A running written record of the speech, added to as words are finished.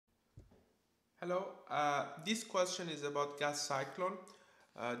Hello, this question is about gas cyclone.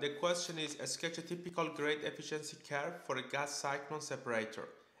 The question is, sketch a typical grade efficiency curve for a gas cyclone separator.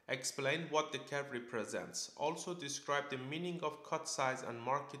 Explain what the curve represents. Also describe the meaning of cut size and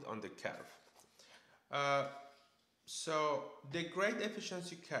mark it on the curve. Uh, so the grade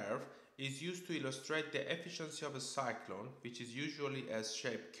efficiency curve is used to illustrate the efficiency of a cyclone, which is usually a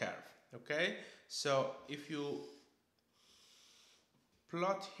S-shaped curve. Okay, so if you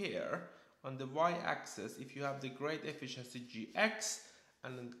plot here on the y-axis, if you have the grade efficiency Gx,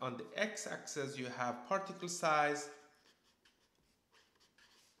 and on the x-axis you have particle size,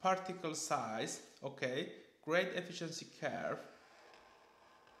 okay, grade efficiency curve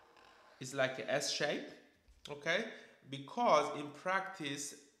is like a S shape, okay, because in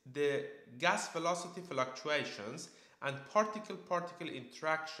practice the gas velocity fluctuations and particle-particle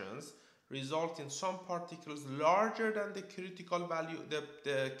interactions result in some particles larger than the critical value,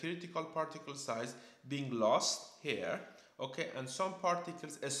 the critical particle size being lost here, okay, and some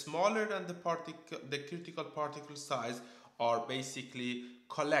particles smaller than the critical particle size are basically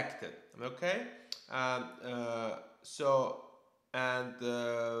collected, okay, and so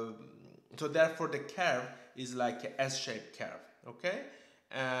therefore the curve is like an S-shaped curve, okay,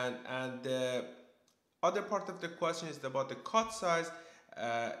 and the other part of the question is about the cut size.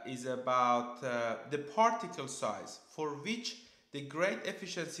 Is about the particle size for which the grade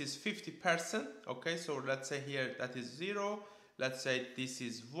efficiency is 50%. Okay, so let's say here that is 0, let's say this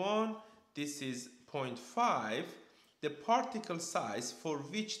is 1, this is 0.5. The particle size for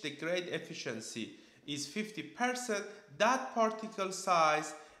which the grade efficiency is 50%, that particle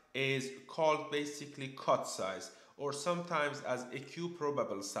size is called basically cut size, or sometimes as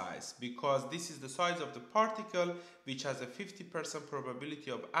equiprobable size, because this is the size of the particle which has a 50% probability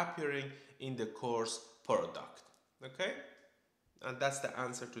of appearing in the coarse product. Okay, and that's the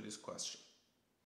answer to this question.